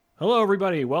Hello,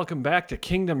 everybody. Welcome back to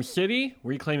Kingdom City,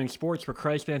 reclaiming sports for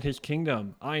Christ and his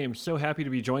kingdom. I am so happy to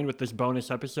be joined with this bonus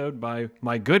episode by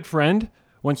my good friend,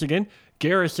 once again,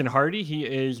 Garrison Hardie. He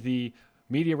is the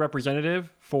media representative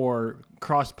for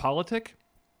Politic,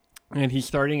 and he's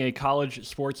starting a college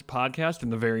sports podcast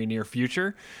in the very near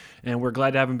future. And we're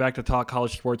glad to have him back to talk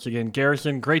college sports again.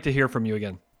 Garrison, great to hear from you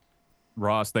again.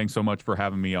 Ross, thanks so much for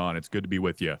having me on. It's good to be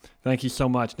with you. Thank you so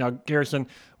much. Now, Garrison,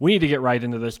 we need to get right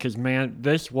into this because, man,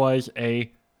 this was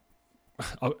a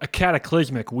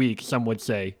cataclysmic week, some would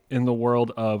say, in the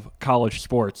world of college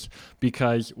sports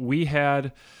because we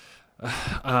had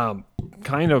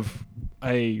kind of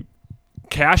a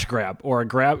cash grab or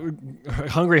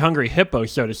hungry hippo,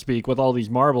 so to speak, with all these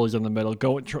marbles in the middle.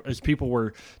 As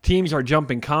teams are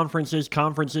jumping conferences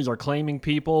are claiming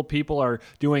people are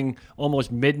doing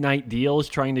almost midnight deals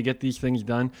trying to get these things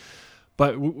done.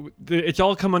 But it's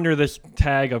all come under this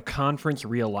tag of conference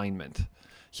realignment.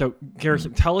 So,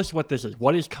 Garrison, tell us what this is.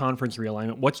 What is conference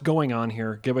realignment? What's going on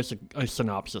here? Give us a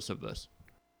synopsis of this.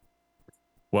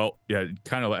 Well, yeah,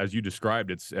 kind of as you described,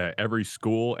 it's every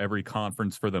school, every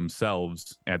conference for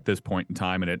themselves at this point in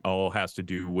time, and it all has to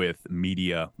do with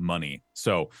media money.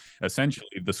 So essentially,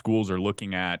 the schools are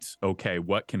looking at, okay,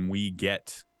 what can we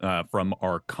get from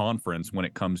our conference when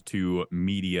it comes to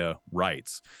media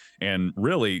rights? And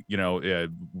really,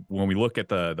 when we look at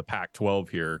the Pac-12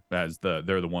 here, as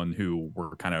they're the one who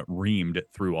were kind of reamed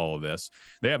through all of this,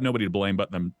 they have nobody to blame but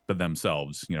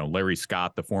themselves. Larry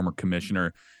Scott, the former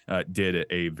commissioner, did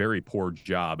a very poor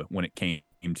job when it came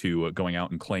to going out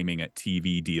and claiming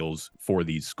TV deals for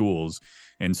these schools.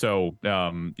 And so,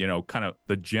 kind of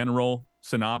the general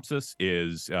synopsis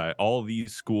is all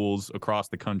these schools across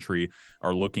the country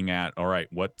are looking at, all right,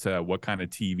 what kind of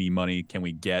TV money can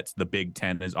we get? The Big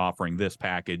Ten is offering this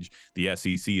package. The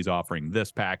SEC is offering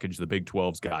this package. The Big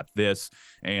 12's got this.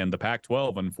 And the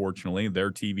Pac-12, unfortunately,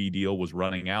 their TV deal was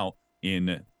running out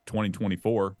in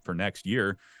 2024 for next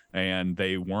year, and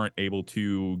they weren't able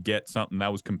to get something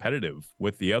that was competitive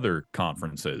with the other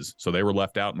conferences. So they were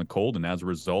left out in the cold, and as a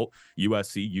result,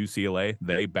 USC, UCLA,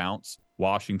 they bounce.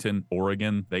 Washington,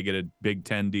 Oregon, they get a Big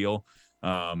Ten deal.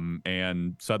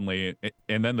 And suddenly,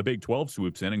 and then the Big 12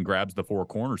 swoops in and grabs the four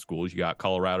corner schools. You got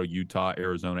Colorado, Utah,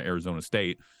 Arizona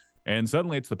State. And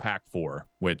suddenly it's the Pac-4,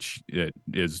 which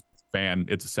it's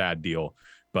a sad deal.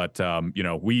 But,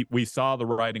 we saw the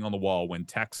writing on the wall when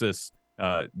Texas,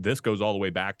 this goes all the way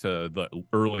back to the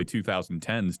early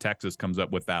 2010s. Texas comes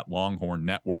up with that Longhorn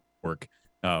Network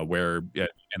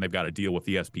and they've got a deal with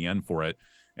ESPN for it.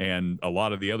 And a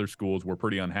lot of the other schools were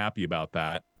pretty unhappy about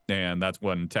that. And that's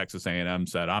when Texas A&M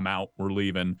said, I'm out, we're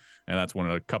leaving. And that's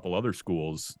when a couple other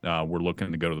schools were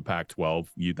looking to go to the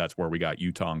Pac-12. That's where we got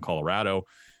Utah and Colorado.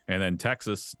 And then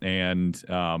Texas and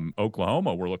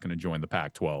Oklahoma were looking to join the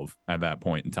Pac-12 at that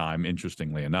point in time,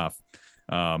 interestingly enough.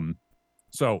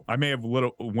 So I may have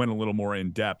went a little more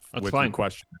in depth with your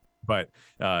question. But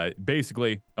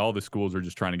basically, all the schools are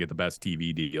just trying to get the best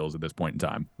TV deals at this point in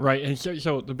time. Right. And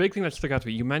so the big thing that stuck out to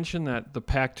me, you mentioned that the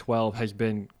Pac-12 has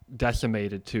been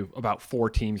decimated to about 4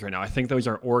 teams right now. I think those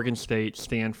are Oregon State,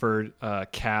 Stanford,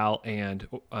 Cal, and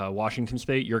Washington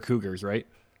State. Your Cougars, right?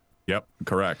 Yep,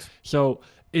 correct. So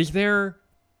is there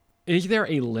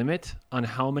a limit on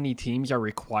how many teams are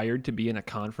required to be in a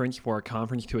conference for a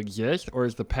conference to exist, or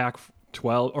is the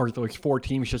Pac-12 or those 4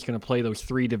 teams just going to play those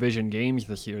 3 division games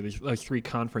this year, those 3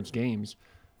 conference games,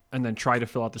 and then try to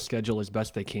fill out the schedule as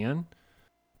best they can?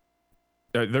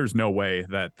 There's no way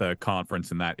that the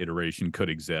conference in that iteration could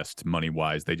exist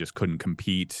money-wise. They just couldn't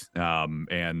compete. What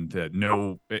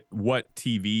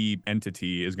TV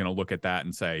entity is going to look at that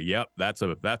and say, "Yep,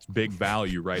 that's big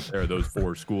value right there." Those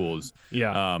 4 schools,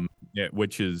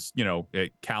 which is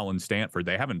Cal and Stanford.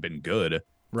 They haven't been good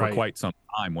for quite some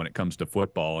time when it comes to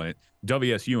football. And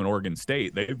WSU and Oregon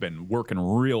State, they've been working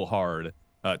real hard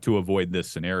to avoid this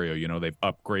scenario. They've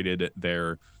upgraded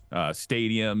their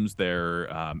stadiums,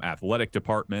 their athletic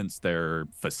departments, their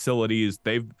facilities.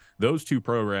 Those 2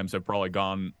 programs have probably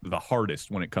gone the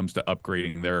hardest when it comes to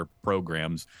upgrading their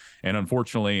programs. And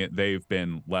unfortunately, they've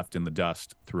been left in the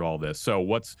dust through all this. So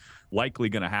what's likely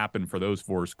going to happen for those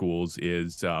 4 schools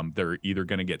is they're either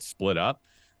going to get split up.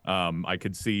 I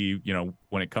could see,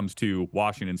 when it comes to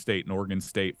Washington State and Oregon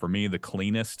State, for me, the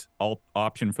cleanest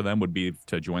option for them would be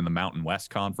to join the Mountain West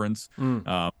Conference.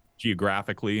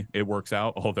 Geographically, it works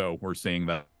out, although we're seeing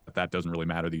that doesn't really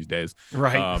matter these days.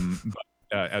 Right.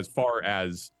 But as far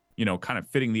as, kind of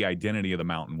fitting the identity of the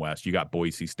Mountain West, you got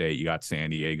Boise State, you got San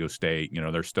Diego State,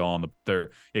 they're still on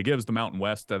it gives the Mountain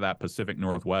West that Pacific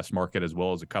Northwest market as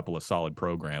well as a couple of solid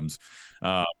programs.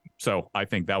 So I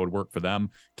think that would work for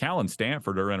them. Cal and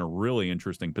Stanford are in a really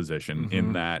interesting position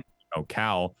in that,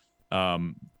 Cal,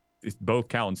 both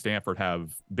Cal and Stanford have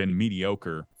been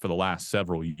mediocre for the last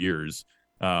several years.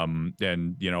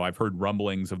 And, I've heard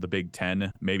rumblings of the Big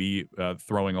Ten maybe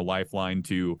throwing a lifeline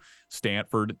to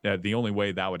Stanford. The only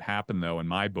way that would happen, though, in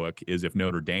my book, is if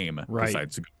Notre Dame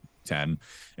decides to go 10,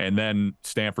 and then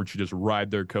Stanford should just ride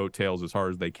their coattails as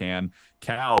hard as they can.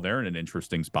 Cal, they're in an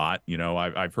interesting spot.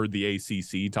 I've heard the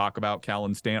ACC talk about Cal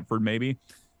and Stanford maybe,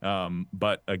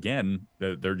 but again,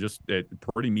 they're just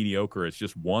pretty mediocre. It's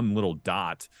just one little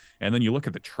dot, and then you look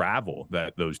at the travel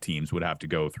that those teams would have to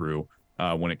go through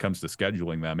when it comes to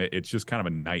scheduling them. It's just kind of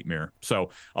a nightmare.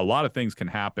 So a lot of things can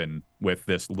happen with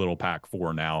this little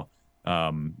Pac-4 now.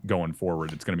 Going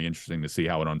forward, it's going to be interesting to see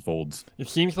how it unfolds. It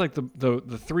seems like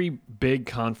the three big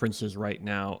conferences right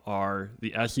now are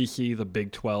the SEC, the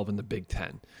Big 12, and the Big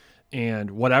 10.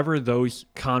 And whatever those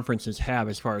conferences have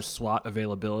as far as slot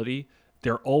availability,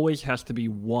 there always has to be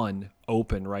one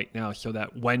open right now, so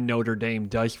that when Notre Dame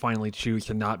does finally choose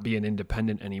to not be an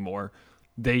independent anymore,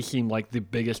 they seem like the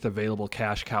biggest available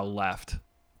cash cow left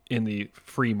in the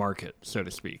free market, so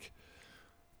to speak.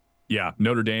 Yeah,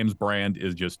 Notre Dame's brand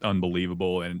is just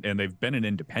unbelievable, and they've been an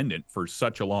independent for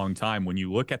such a long time. When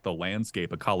you look at the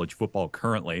landscape of college football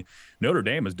currently, Notre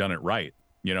Dame has done it right.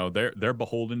 They're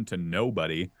beholden to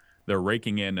nobody. They're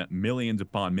raking in millions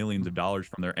upon millions of dollars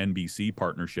from their NBC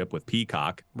partnership with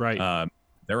Peacock. Right.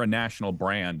 They're a national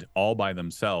brand all by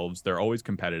themselves. They're always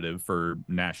competitive for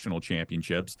national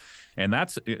championships, and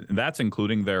that's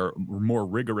including their more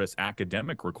rigorous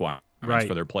academic requirements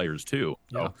for their players too.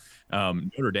 So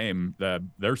Notre Dame,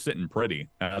 they're sitting pretty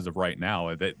as of right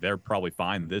now. They're probably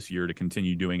fine this year to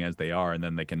continue doing as they are, and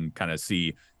then they can kind of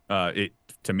see it.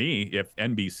 To me, if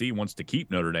NBC wants to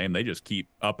keep Notre Dame, they just keep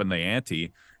upping the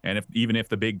ante. And even if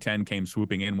the Big Ten came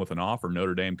swooping in with an offer,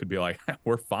 Notre Dame could be like,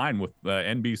 "We're fine with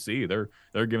NBC.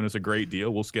 They're giving us a great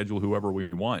deal. We'll schedule whoever we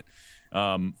want."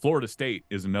 Florida State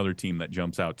is another team that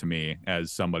jumps out to me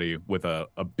as somebody with a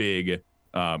big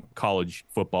college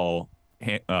football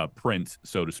print,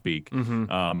 so to speak.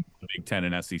 The Big Ten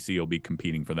and SEC will be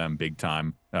competing for them big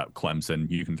time. Clemson,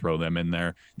 you can throw them in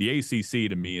there. The ACC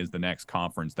to me is the next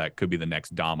conference that could be the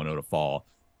next domino to fall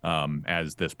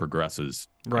as this progresses.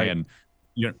 Right. And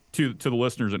to the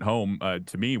listeners at home,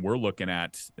 to me, we're looking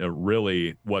at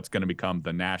really what's going to become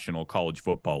the National College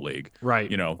Football League. Right.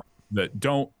 That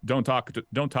don't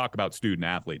talk about student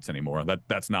athletes anymore.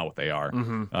 That's not what they are.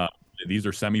 These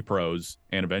are semi-pros,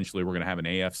 and eventually we're going to have an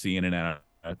AFC and an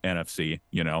NFC,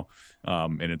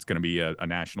 and it's going to be a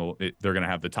national. They're going to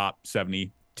have the top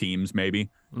 70 teams, maybe,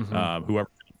 whoever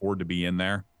can afford to be in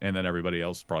there, and then everybody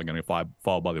else is probably going to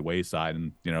fall by the wayside,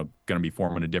 and going to be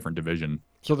forming a different division.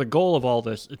 So the goal of all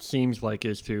this, it seems like,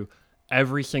 is to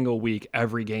every single week,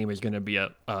 every game is going to be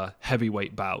a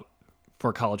heavyweight bout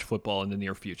for college football in the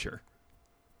near future.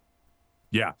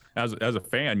 Yeah, as a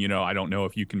fan, I don't know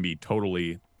if you can be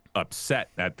totally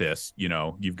upset at this.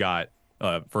 You've got,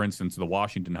 for instance, the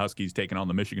Washington Huskies taking on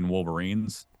the Michigan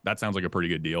Wolverines. That sounds like a pretty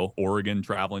good deal. Oregon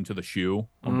traveling to the shoe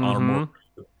on a more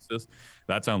basis.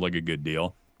 That sounds like a good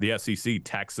deal. The SEC,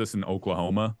 Texas and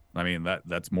Oklahoma. I mean,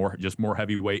 that's more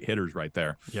heavyweight hitters right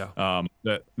there. Yeah.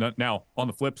 Now on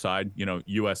the flip side,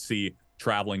 USC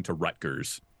traveling to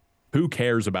Rutgers. Who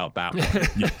cares about that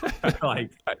one?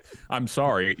 I'm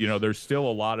sorry. There's still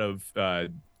a lot of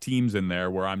teams in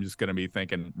there where I'm just going to be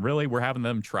thinking, really, we're having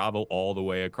them travel all the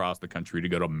way across the country to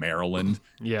go to Maryland.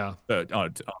 Yeah.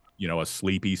 A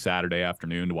sleepy Saturday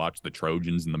afternoon to watch the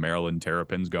Trojans and the Maryland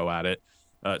Terrapins go at it.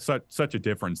 Such a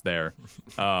difference there.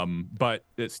 But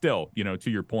it's still, to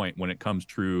your point, when it comes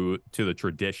true to the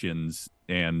traditions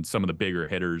and some of the bigger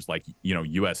hitters like,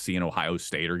 USC and Ohio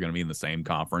State are going to be in the same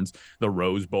conference. The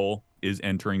Rose Bowl is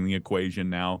entering the equation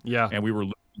now. Yeah. And we were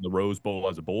looking at the Rose Bowl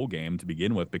as a bowl game to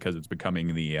begin with because it's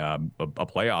becoming a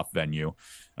playoff venue.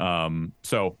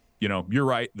 So, you're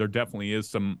right. There definitely is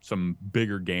some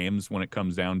bigger games when it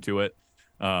comes down to it.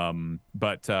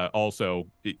 But also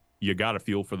you got to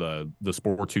feel for the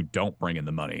sports who don't bring in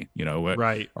the money.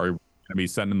 Right. Are you going to be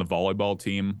sending the volleyball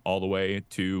team all the way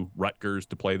to Rutgers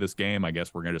to play this game? I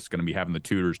guess we're just going to be having the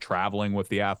tutors traveling with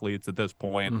the athletes at this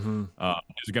point.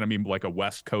 It's going to be like a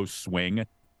West Coast swing.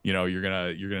 You're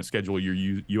gonna schedule your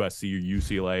USC or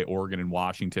UCLA, Oregon, and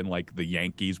Washington like the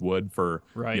Yankees would for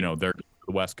their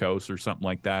West Coast or something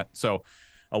like that. So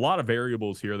a lot of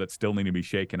variables here that still need to be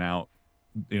shaken out.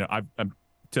 I'm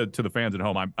to the fans at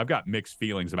home, I've got mixed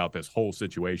feelings about this whole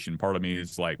situation. Part of me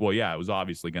is like, well, yeah, it was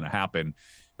obviously going to happen.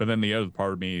 But then the other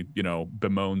part of me,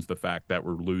 bemoans the fact that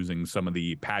we're losing some of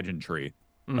the pageantry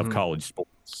of college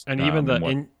sports. And even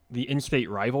the in-state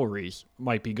rivalries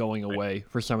might be going away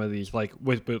for some of these, like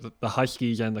with the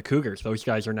Huskies and the Cougars. Those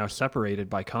guys are now separated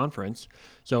by conference,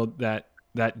 so that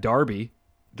derby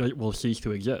will cease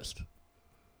to exist.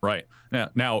 Right.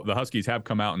 Now the Huskies have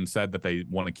come out and said that they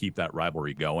want to keep that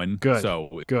rivalry going. Good.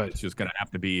 So Good. It's just going to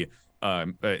have to be,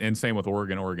 and same with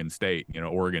Oregon State.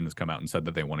 Oregon has come out and said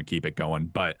that they want to keep it going.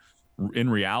 But in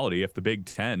reality, if the Big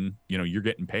Ten, you're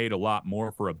getting paid a lot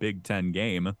more for a Big Ten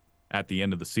game at the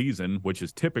end of the season, which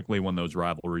is typically when those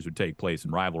rivalries would take place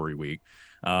in rivalry week.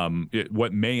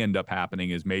 What may end up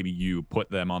happening is maybe you put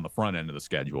them on the front end of the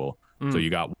schedule. So you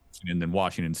got Washington and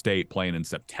Washington State playing in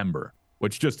September,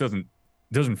 which just doesn't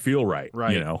feel right.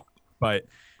 But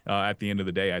at the end of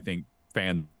the day, I think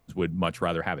fans would much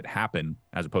rather have it happen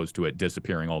as opposed to it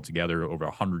disappearing altogether over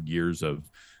 100 years of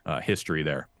history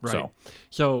there. Right.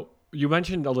 So you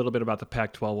mentioned a little bit about the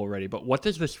Pac-12 already, but what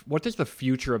does the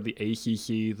future of the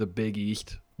ACC, the Big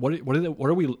East, what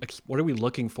are we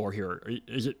looking for here?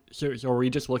 So are we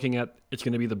just looking at it's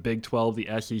going to be the Big 12, the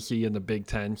SEC, and the Big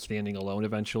 10 standing alone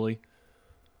eventually?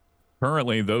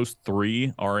 Currently, those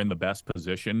three are in the best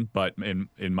position, but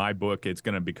in my book, it's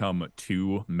going to become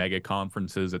 2 mega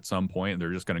conferences at some point.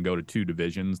 They're just going to go to 2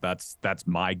 divisions. That's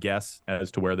my guess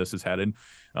as to where this is headed.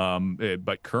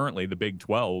 But currently, the Big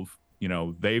 12,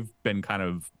 they've been kind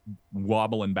of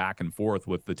wobbling back and forth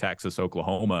with the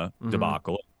Texas-Oklahoma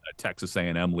debacle. Texas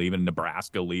A&M leaving,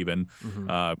 Nebraska leaving,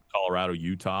 Colorado,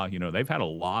 Utah. They've had a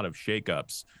lot of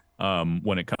shakeups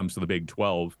when it comes to the Big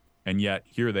 12. And yet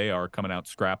here they are coming out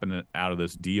scrapping it out of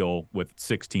this deal with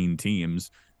 16 teams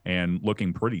and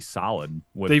looking pretty solid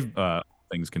with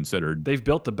things considered. They've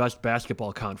built the best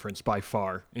basketball conference by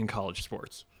far in college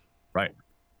sports.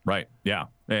 Right. Yeah.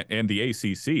 And the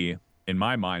ACC, in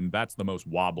my mind, that's the most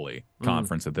wobbly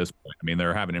conference at this point. I mean,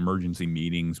 they're having emergency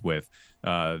meetings with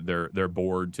their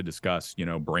board to discuss,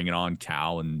 bringing on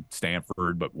Cal and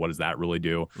Stanford. But what does that really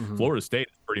do? Florida State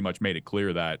has pretty much made it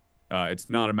clear that it's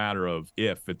not a matter of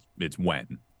if, it's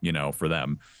when, for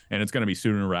them. And it's going to be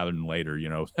sooner rather than later.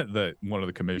 One of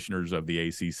the commissioners of the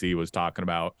ACC was talking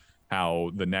about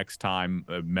how the next time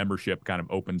membership kind of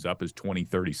opens up is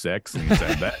 2036. And he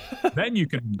said that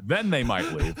then they might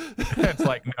leave. It's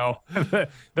like, no,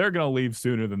 they're going to leave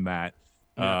sooner than that.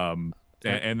 Yeah.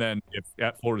 And then if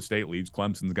at Florida State leaves,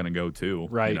 Clemson's going to go too,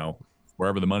 right.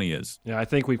 Wherever the money is. Yeah. I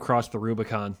think we've crossed the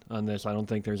Rubicon on this. I don't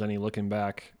think there's any looking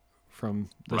back from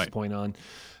this point on.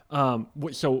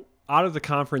 So out of the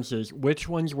conferences, which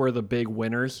ones were the big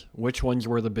winners? Which ones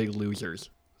were the big losers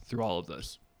through all of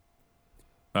this?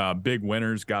 Big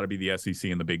winners got to be the SEC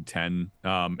and the Big Ten.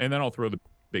 And then I'll throw the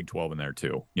Big 12 in there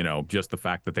too. Just the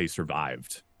fact that they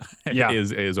survived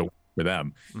is a win for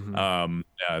them.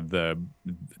 The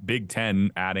Big Ten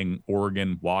adding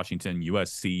Oregon, Washington,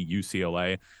 USC,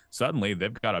 UCLA, suddenly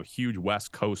they've got a huge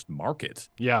West Coast market.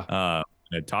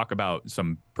 Talk about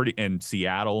some pretty in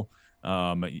Seattle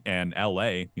and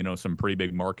LA, some pretty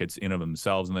big markets in of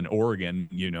themselves. And then Oregon,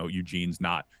 Eugene's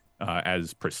not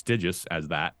as prestigious as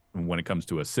that when it comes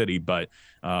to a city, but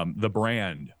the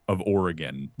brand of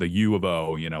Oregon, the U of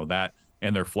O, that,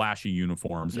 and their flashy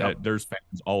uniforms. There's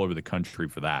fans all over the country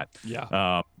for that.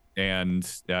 And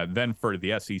then for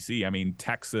the SEC, I mean,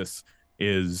 Texas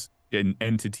is an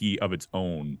entity of its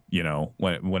own,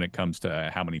 when it comes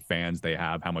to how many fans they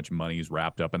have, how much money is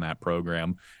wrapped up in that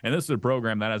program. And this is a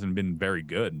program that hasn't been very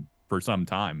good for some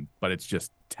time, but it's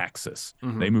just Texas.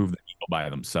 They move the needle by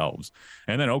themselves.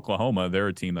 And then Oklahoma, they're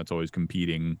a team that's always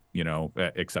competing,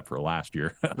 except for last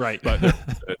year. Right. But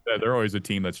they're always a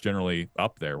team that's generally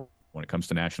up there when it comes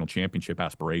to national championship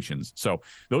aspirations. So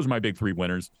those are my big 3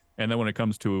 winners. And then when it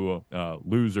comes to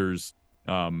losers,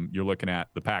 you're looking at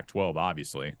the Pac-12,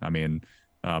 obviously. I mean,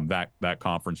 that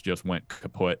conference just went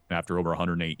kaput after over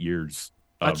 108 years.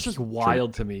 That's just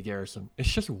wild to me, Garrison. It's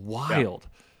just wild.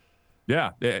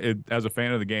 Yeah. As a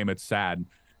fan of the game, it's sad.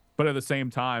 But at the same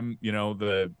time,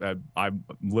 I'm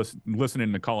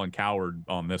listening to Colin Cowherd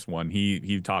on this one.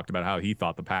 He talked about how he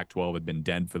thought the Pac-12 had been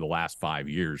dead for the last 5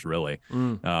 years, really.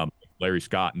 Larry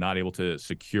Scott not able to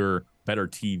secure better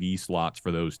TV slots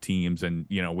for those teams. And,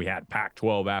 we had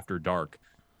Pac-12 after dark.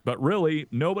 But really,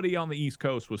 nobody on the East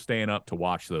Coast was staying up to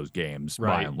watch those games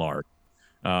by and large.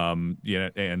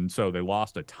 And so they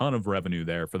lost a ton of revenue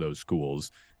there for those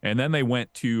schools. And then they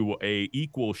went to a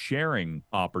equal sharing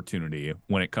opportunity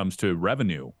when it comes to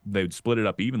revenue. They'd split it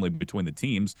up evenly between the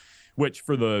teams, which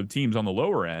for the teams on the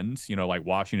lower end, like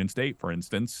Washington State, for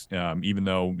instance, even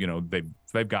though,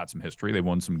 they've got some history, they've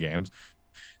won some games.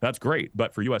 That's great.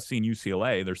 But for USC and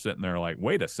UCLA, they're sitting there like,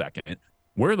 wait a second.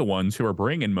 We're the ones who are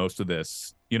bringing most of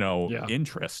this,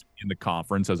 interest in the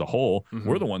conference as a whole.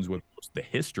 We're the ones with most of the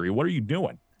history. What are you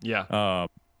doing?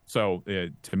 So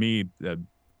to me,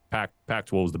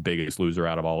 Pac-12 is the biggest loser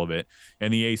out of all of it,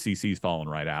 and the ACC's fallen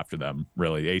right after them.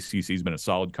 Really, the ACC's been a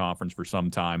solid conference for some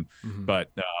time,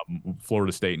 but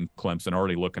Florida State and Clemson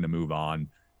already looking to move on.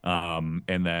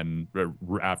 And then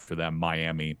after them,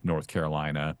 Miami, North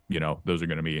Carolina. Those are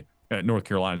going to be. North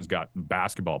Carolina's got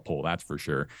basketball pool, that's for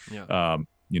sure. Yeah.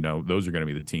 Those are going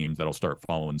to be the teams that'll start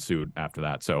following suit after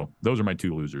that. So those are my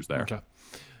two losers there. Okay.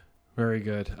 Very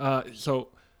good. So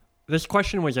this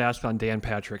question was asked on Dan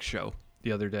Patrick's show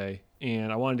the other day,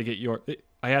 and I wanted to get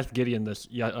I asked Gideon this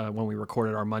when we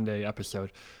recorded our Monday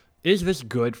episode. Is this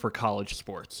good for college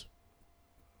sports?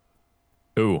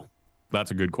 Ooh,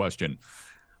 that's a good question.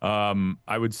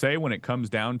 I would say when it comes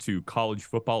down to college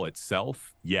football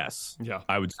itself, yes. Yeah.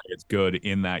 I would say it's good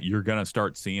in that you're going to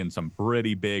start seeing some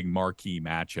pretty big marquee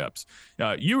matchups.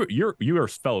 You're a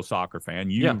fellow soccer fan.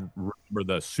 You remember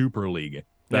the Super League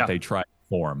that they tried to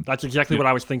form. That's exactly what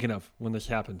I was thinking of when this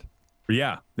happened.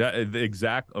 Yeah,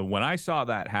 when I saw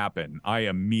that happen, I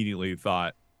immediately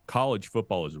thought college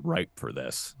football is ripe for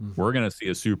this. We're going to see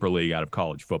a Super League out of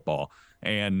college football.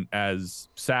 And as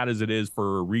sad as it is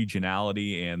for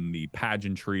regionality and the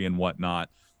pageantry and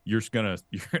whatnot, you're gonna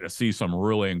see some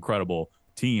really incredible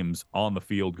teams on the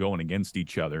field going against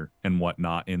each other and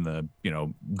whatnot in the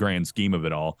grand scheme of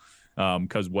it all.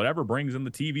 Because whatever brings in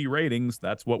the TV ratings,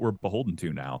 that's what we're beholden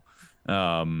to now.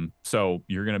 So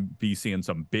you're gonna be seeing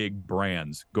some big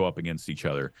brands go up against each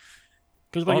other.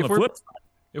 Because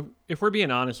if we're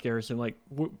being honest, Garrison, like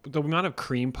the amount of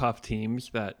cream puff teams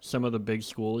that some of the big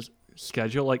schools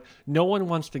schedule, like no one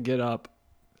wants to get up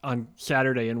on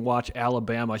Saturday and watch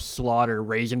Alabama slaughter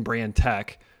Raisin Bran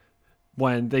Tech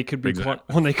when they could be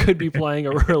playing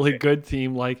a really good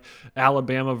team like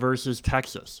Alabama versus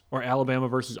Texas or Alabama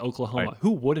versus Oklahoma. Right.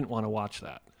 Who wouldn't want to watch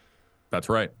that? That's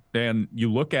right. And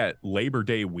you look at Labor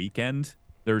Day weekend,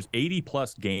 there's 80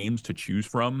 plus games to choose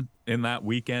from in that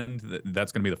weekend.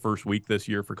 That's going to be the first week this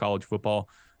year for college football.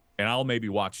 And I'll maybe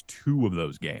watch 2 of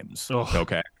those games. Oh.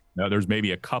 Okay. Now, there's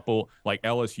maybe a couple, like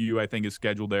LSU, I think, is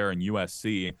scheduled there, and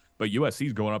USC. But USC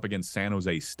is going up against San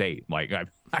Jose State. Like,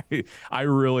 I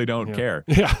really don't care.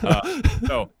 Yeah.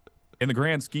 So, in the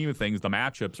grand scheme of things, the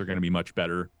matchups are going to be much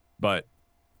better. But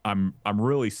I'm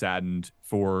really saddened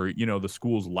for the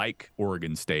schools like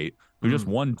Oregon State, who just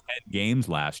won 10 games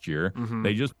last year.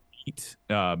 They just beat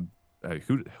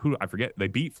who I forget. They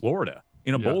beat Florida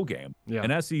in a bowl game,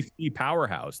 an SEC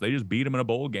powerhouse. They just beat them in a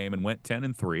bowl game and went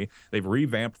 10-3. They've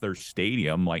revamped their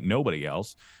stadium like nobody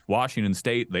else. Washington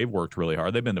State, they've worked really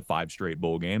hard. They've been to 5 straight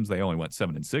bowl games. They only went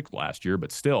 7-6 last year,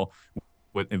 but still,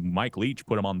 with Mike Leach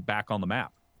put them back on the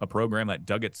map, a program that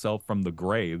dug itself from the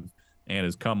grave and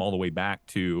has come all the way back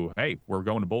to, hey, we're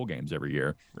going to bowl games every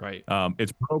year. Right.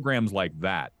 It's programs like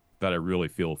that I really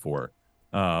feel for.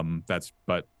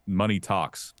 But money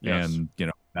talks, and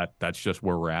that's just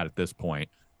where we're at this point.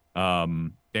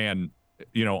 And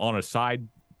on a side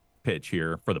pitch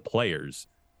here for the players,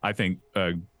 I think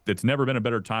it's never been a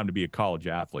better time to be a college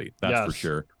athlete. That's for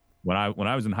sure. When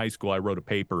I was in high school, I wrote a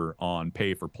paper on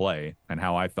pay for play and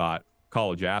how I thought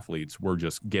college athletes were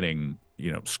just getting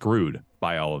screwed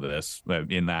by all of this,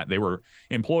 in that they were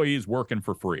employees working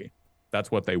for free.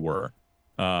 That's what they were.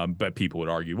 But people would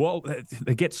argue, well,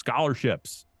 they get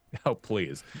scholarships. Oh,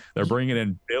 please. They're bringing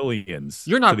in billions.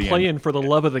 You're not playing for the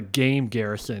love of the game,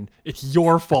 Garrison. It's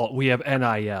your fault we have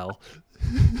NIL.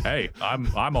 Hey,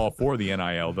 I'm all for the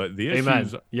NIL. The issues,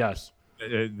 Amen. Yes.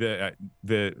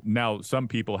 Now some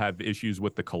people have issues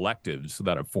with the collectives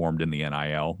that have formed in the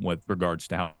NIL with regards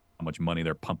to how much money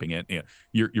they're pumping in.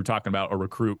 You're talking about a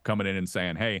recruit coming in and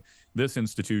saying, hey, this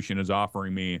institution is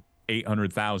offering me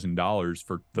 $800,000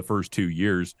 for the first 2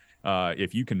 years.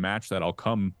 If you can match that, I'll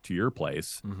come to your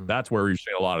place. That's where you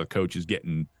see a lot of the coaches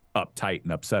getting uptight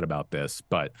and upset about this.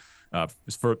 But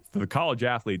for the college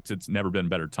athletes, it's never been a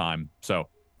better time. So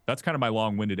that's kind of my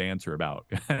long-winded answer about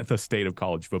the state of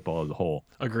college football as a whole.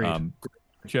 Agreed.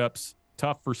 Matchups,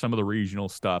 tough for some of the regional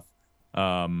stuff,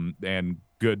 and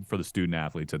good for the student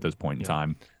athletes at this point in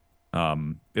time.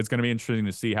 It's going to be interesting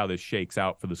to see how this shakes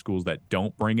out for the schools that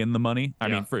don't bring in the money. I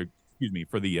mean,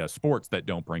 for the sports that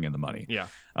don't bring in the money. Yeah.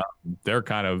 They're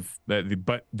kind of,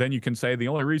 but then you can say the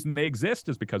only reason they exist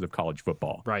is because of college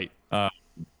football. Right.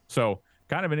 So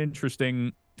kind of an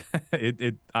interesting,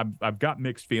 I've got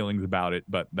mixed feelings about it,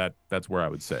 but that's where I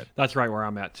would sit. That's right where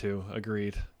I'm at too.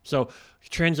 Agreed. So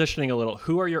transitioning a little,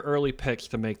 who are your early picks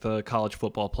to make the college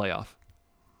football playoff?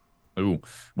 Ooh,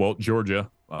 well, Georgia.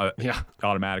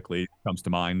 Automatically comes to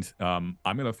mind. I'm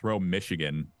going to throw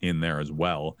Michigan in there as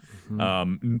well.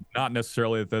 Not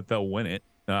necessarily that they'll win it,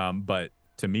 but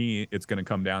to me, it's going to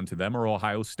come down to them or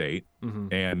Ohio State.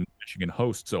 Mm-hmm. And Michigan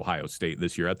hosts Ohio State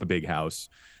this year at the Big House.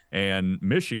 And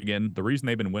Michigan, the reason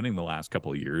they've been winning the last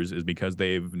couple of years is because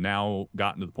they've now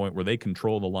gotten to the point where they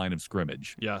control the line of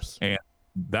scrimmage. Yes. And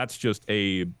that's just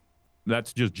Jim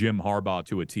Harbaugh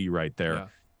to a T right there. Yeah.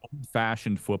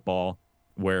 Old-fashioned football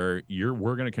where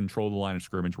we're going to control the line of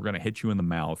scrimmage. We're going to hit you in the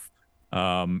mouth.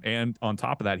 And on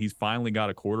top of that, he's finally got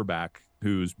a quarterback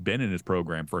who's been in his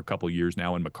program for a couple of years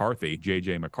now in McCarthy,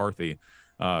 J.J. McCarthy,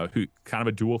 who kind of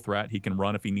a dual threat. He can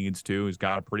run if he needs to. He's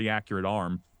got a pretty accurate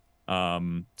arm.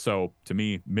 So to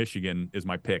me, Michigan is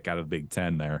my pick out of the Big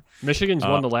Ten there. Michigan's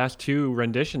won the last 2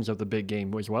 renditions of the big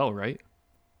game as well, right?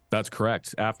 That's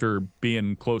correct. After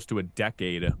being close to a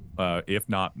decade, if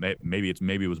not, maybe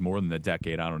it was more than a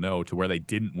decade, I don't know, to where they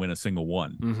didn't win a single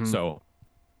one. Mm-hmm. So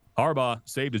Harbaugh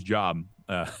saved his job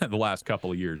the last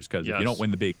couple of years because if you don't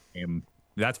win the big game,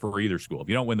 that's for either school. If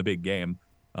you don't win the big game,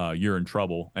 you're in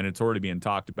trouble. And it's already being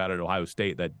talked about at Ohio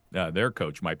State that their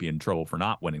coach might be in trouble for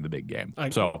not winning the big game.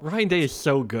 So Ryan Day is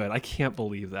so good. I can't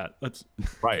believe that. That's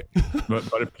right. but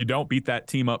if you don't beat that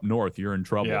team up north, you're in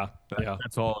trouble. Yeah.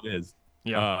 That's all it is.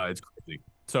 Yeah. It's crazy.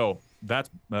 So that's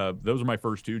those are my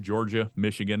first 2, Georgia,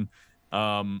 Michigan.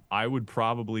 I would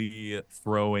probably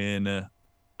throw in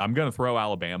I'm going to throw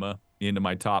Alabama into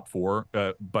my top 4,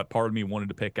 but part of me wanted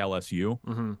to pick LSU.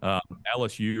 Mm-hmm.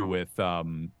 LSU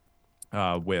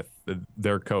with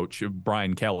their coach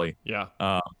Brian Kelly. Yeah.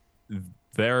 I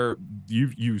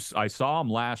saw him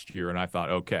last year and I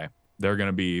thought, okay, they're going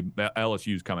to be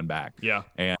LSU's coming back. Yeah.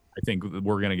 And I think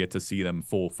we're going to get to see them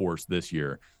full force this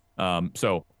year.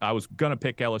 So I was going to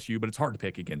pick LSU, but it's hard to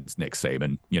pick against Nick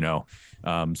Saban,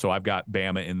 so I've got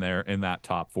Bama in there in that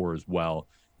top 4 as well.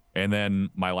 And then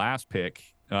my last pick,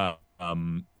 I've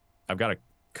got a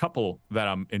couple that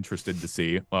I'm interested to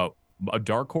see. A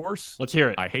dark horse. Let's hear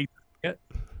it. I hate it.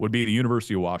 Would be the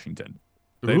University of Washington.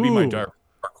 They'd be my dark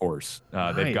horse.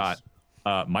 Nice. They've got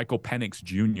Michael Penix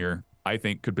Jr. I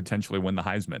think could potentially win the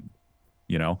Heisman.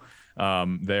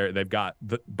 They've got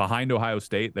behind Ohio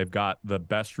State, they've got the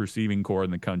best receiving core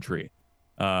in the country.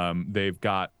 They've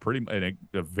got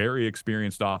a very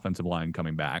experienced offensive line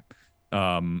coming back.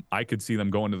 I could see them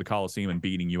going to the Coliseum and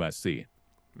beating USC.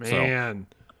 Man.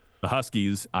 So, the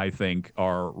Huskies, I think,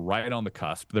 are right on the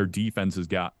cusp. Their defense has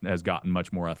gotten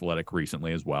much more athletic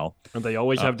recently as well. And they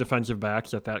always have defensive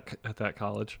backs at that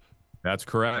college. That's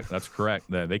correct.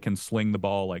 They can sling the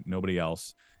ball like nobody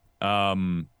else.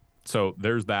 So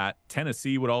there's that.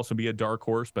 Tennessee would also be a dark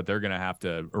horse, but they're going to have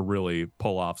to really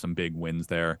pull off some big wins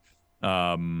there.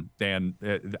 And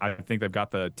I think they've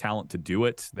got the talent to do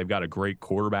it. They've got a great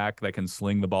quarterback that can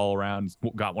sling the ball around. He's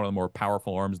got one of the more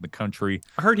powerful arms in the country.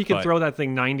 I heard he could throw that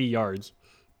thing 90 yards.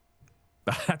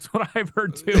 That's what I've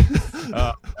heard too.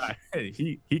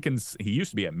 He used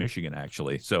to be at Michigan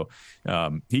actually, so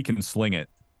he can sling it.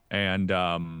 And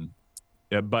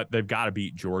but they've got to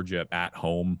beat Georgia at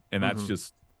home, and that's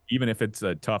just. Even if it's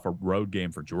a tough road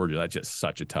game for Georgia, that's just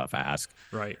such a tough ask.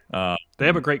 Right. They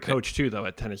have a great coach, too, though,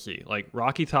 at Tennessee. Like,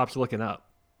 Rocky Top's looking up.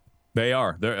 They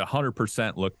are. They're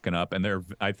 100% looking up, and they're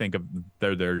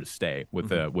there to stay with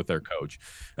their coach.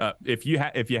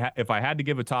 If I had to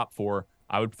give a top 4,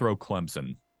 I would throw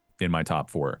Clemson in my top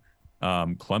 4.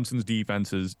 Clemson's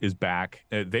defense is back.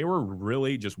 They were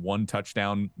really just one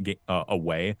touchdown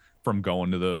away from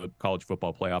going to the college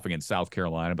football playoff against South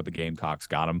Carolina, but the Gamecocks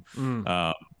got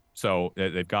them. So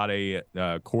they've got a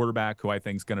quarterback who I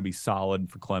think is going to be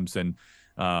solid for Clemson.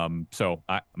 So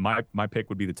my pick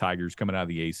would be the Tigers coming out of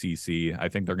the ACC. I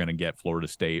think they're going to get Florida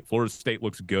State. Florida State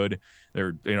looks good. They're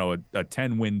a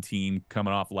 10-win team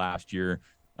coming off last year.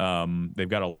 They've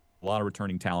got a lot of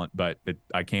returning talent, but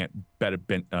I can't bet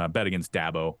against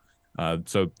Dabo.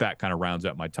 So that kind of rounds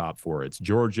out my top 4. It's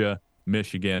Georgia,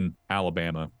 Michigan,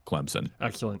 Alabama, Clemson.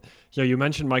 Excellent. So you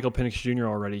mentioned Michael Penix Jr.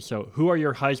 already. So who are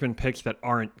your Heisman picks that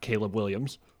aren't Caleb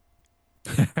Williams?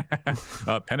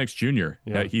 Penix Jr.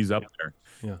 Yeah. He's up there.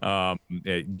 Yeah.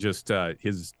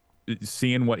 His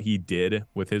seeing what he did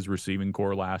with his receiving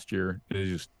core last year is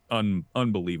just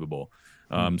unbelievable.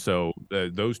 So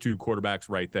those 2 quarterbacks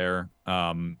right there.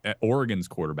 Oregon's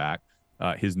quarterback,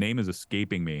 his name is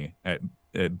escaping me.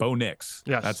 Bo Nix.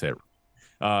 Yes. That's it.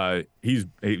 He's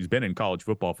been in college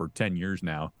football for 10 years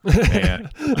now, and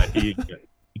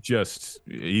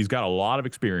he's got a lot of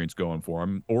experience going for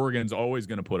him. Oregon's always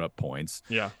going to put up points.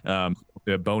 Yeah.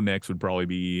 Bo Nix would probably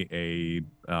be a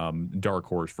dark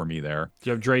horse for me there. Do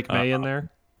you have Drake May in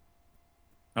there?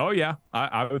 Oh yeah,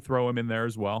 I would throw him in there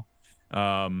as well.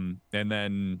 And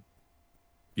then,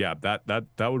 yeah,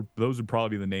 those would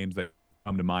probably be the names that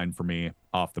come to mind for me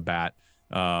off the bat.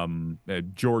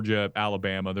 Georgia,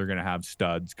 Alabama, they're going to have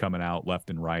studs coming out left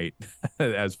and right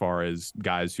as far as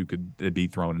guys who could be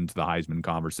thrown into the Heisman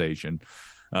conversation.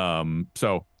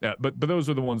 But those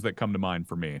are the ones that come to mind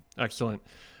for me. Excellent.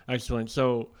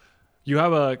 So you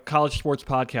have a college sports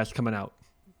podcast coming out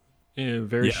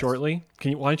very shortly.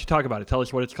 Why don't you talk about it? Tell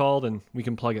us what it's called and we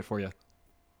can plug it for you.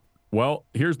 Well,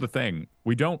 here's the thing.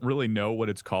 We don't really know what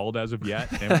it's called as of yet,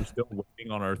 and we're still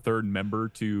waiting on our third member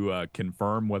to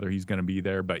confirm whether he's going to be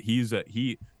there. But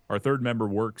our third member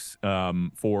works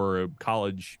for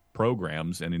college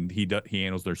programs, and he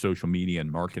handles their social media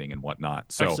and marketing and whatnot.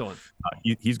 So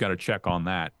he's got to check on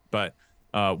that. But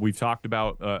we've talked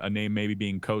about a name maybe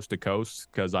being Coast to Coast,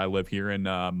 because I live here in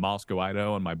Moscow,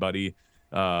 Idaho, and my buddy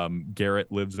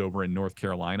Garrett lives over in North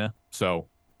Carolina. So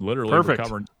literally we're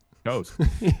covering coast.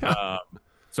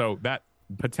 So that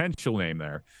potential name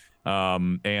there.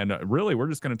 And really, we're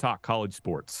just going to talk college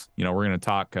sports. We're going to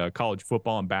talk college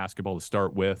football and basketball to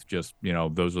start with. Just,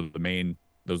 those are the main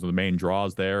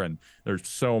draws there. And there's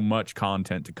so much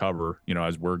content to cover,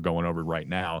 as we're going over right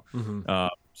now. Mm-hmm.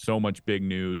 So much big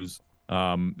news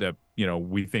that,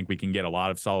 we think we can get a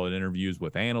lot of solid interviews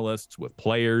with analysts, with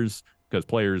players, because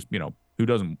players, who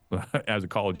doesn't, as a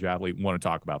college athlete, want to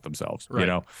talk about themselves,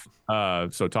 right.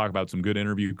 So talk about some good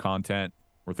interview content.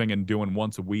 We're thinking doing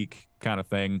once a week kind of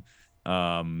thing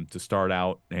to start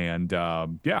out. And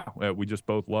we just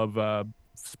both love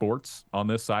sports on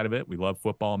this side of it. We love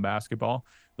football and basketball.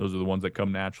 Those are the ones that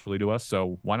come naturally to us.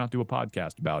 So why not do a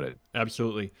podcast about it?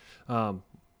 Absolutely.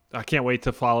 I can't wait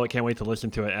to follow it. Can't wait to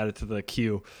listen to it. Add it to the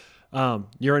queue.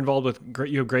 You're involved with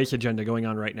you have Grace Agenda going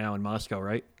on right now in Moscow,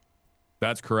 right?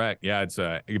 That's correct. Yeah, it's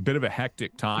a bit of a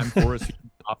hectic time for us here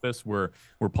in the office. We're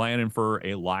planning for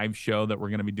a live show that we're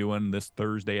going to be doing this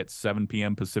Thursday at 7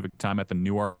 p.m. Pacific time at the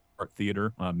New Art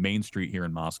Theater, Main Street here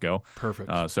in Moscow.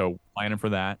 Perfect. So planning for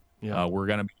that. Yeah. We're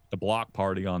going to be at the block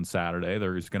party on Saturday.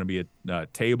 There's going to be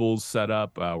tables set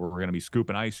up. We're going to be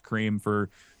scooping ice cream for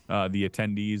the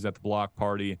attendees at the block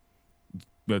party.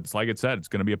 It's like it said, it's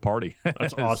going to be a party.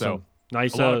 That's awesome. So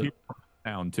nice. A lot of people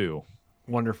in town too.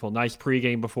 Wonderful. Nice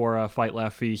pregame before Fight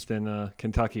Laugh Feast in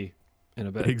Kentucky in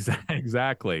a bit.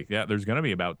 Exactly. Yeah, there's going to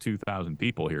be about 2,000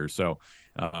 people here. So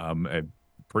a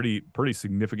pretty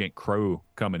significant crew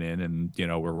coming in. And,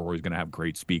 we're always going to have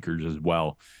great speakers as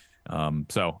well.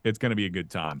 So it's going to be a good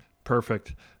time.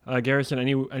 Perfect. Garrison,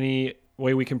 any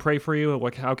way we can pray for you?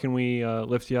 How can we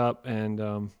lift you up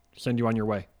and send you on your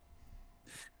way?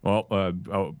 Well,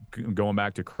 going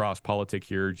back to Cross Politic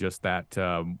here, just that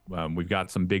we've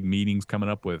got some big meetings coming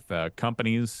up with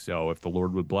companies. So if the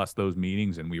Lord would bless those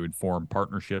meetings and we would form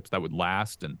partnerships that would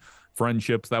last and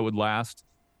friendships that would last.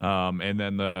 And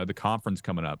then the conference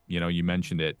coming up, you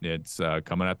mentioned it. It's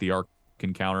coming at the Ark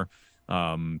Encounter.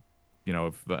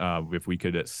 If we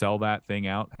could sell that thing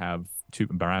out, have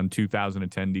around 2,000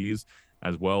 attendees,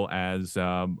 as well as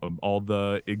all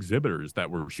the exhibitors that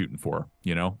we're shooting for,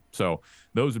 So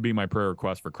those would be my prayer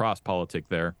requests for Cross Politic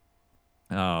there.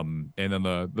 And then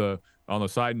the on the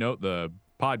side note, the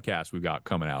podcast we've got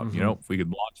coming out, mm-hmm. If we could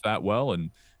launch that well and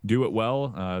do it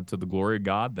well to the glory of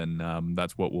God, then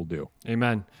that's what we'll do.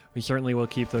 Amen. We certainly will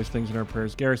keep those things in our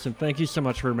prayers. Garrison, thank you so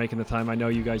much for making the time. I know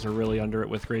you guys are really under it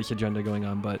with Grace Agenda going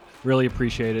on, but really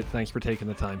appreciate it. Thanks for taking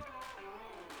the time.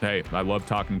 Hey, I love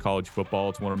talking college football.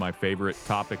 It's one of my favorite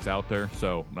topics out there.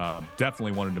 So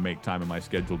definitely wanted to make time in my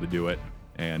schedule to do it.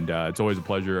 And it's always a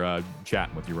pleasure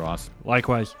chatting with you, Ross.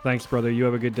 Likewise. Thanks, brother. You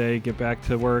have a good day. Get back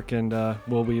to work, and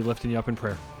we'll be lifting you up in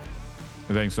prayer.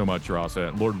 Thanks so much, Ross.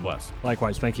 Lord bless.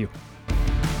 Likewise. Thank you.